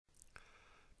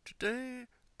Today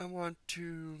I want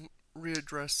to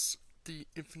readdress the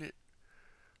infinite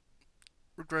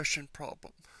regression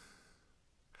problem,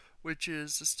 which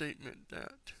is the statement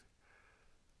that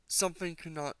something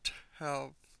cannot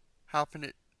have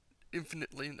happened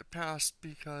infinitely in the past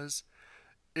because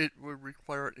it would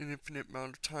require an infinite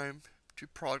amount of time to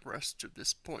progress to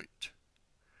this point.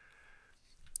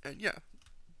 And yeah,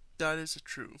 that is a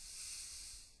true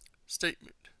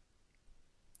statement.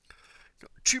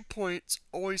 2 points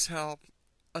always have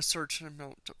a certain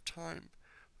amount of time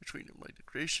between them, like the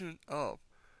creation of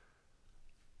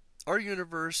our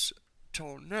universe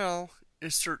till now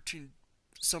is 13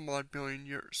 some odd billion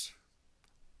years.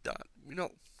 That we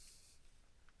know.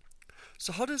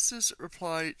 So how does this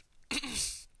apply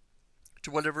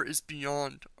to whatever is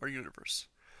beyond our universe?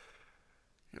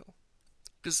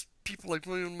 Because people like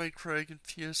William May Craig and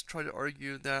theists try to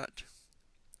argue that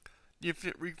the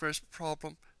infinite regress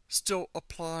problem still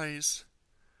applies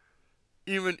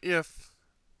even if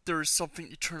there is something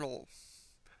eternal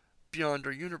beyond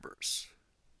our universe.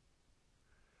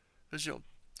 Because,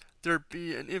 there'd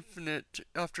be an infinite,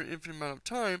 after an infinite amount of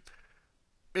time,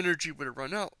 energy would have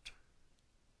run out.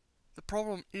 The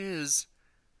problem is,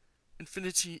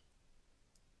 infinity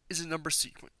is a number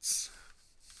sequence.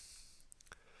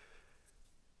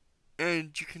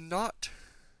 And you cannot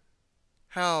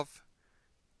have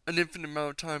an infinite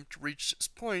amount of time to reach this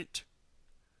point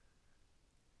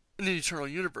in an eternal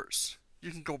universe. You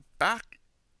can go back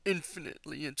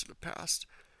infinitely into the past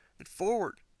and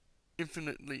forward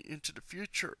infinitely into the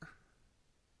future.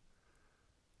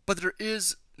 But there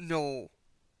is no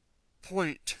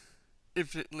point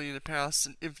infinitely in the past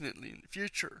and infinitely in the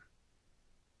future,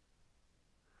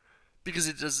 because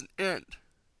it doesn't end.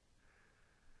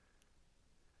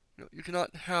 You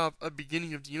cannot have a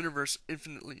beginning of the universe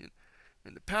infinitely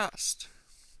in the past,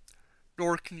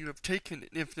 nor can you have taken an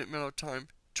infinite amount of time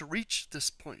to reach this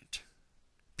point,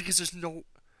 because there's no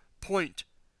point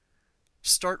to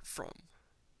start from.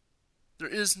 There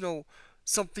is no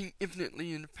something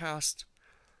infinitely in the past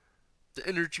the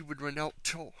energy would run out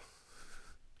from.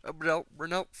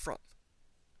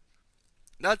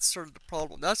 That's sort of the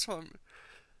problem. That's how I'm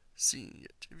seeing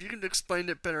it. If you can explain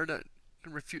it better, that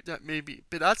can refute that maybe,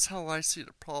 but that's how I see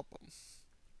the problem.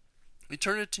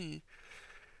 Eternity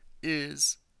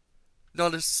is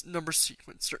not a number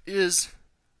sequence. There is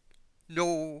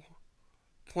no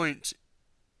point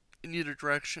in either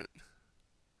direction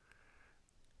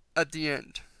at the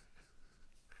end.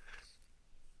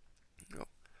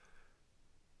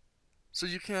 So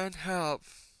you can't have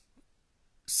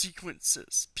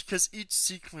sequences, because each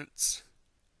sequence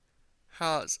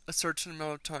has a certain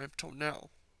amount of time till now.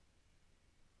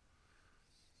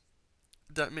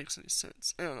 If that makes any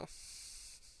sense. I don't know.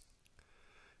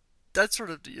 That's sort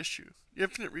of the issue. The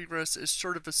infinite regress is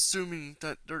sort of assuming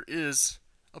that there is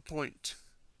a point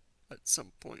at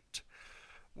some point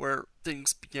where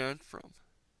things began from.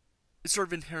 It's sort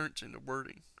of inherent in the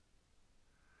wording.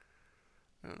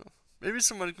 I don't know. Maybe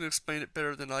someone can explain it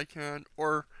better than I can,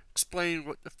 or explain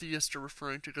what the theists are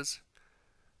referring to, because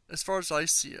as far as I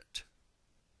see it,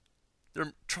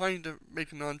 they're trying to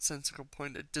make a nonsensical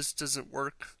point that just doesn't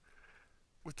work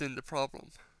within the problem.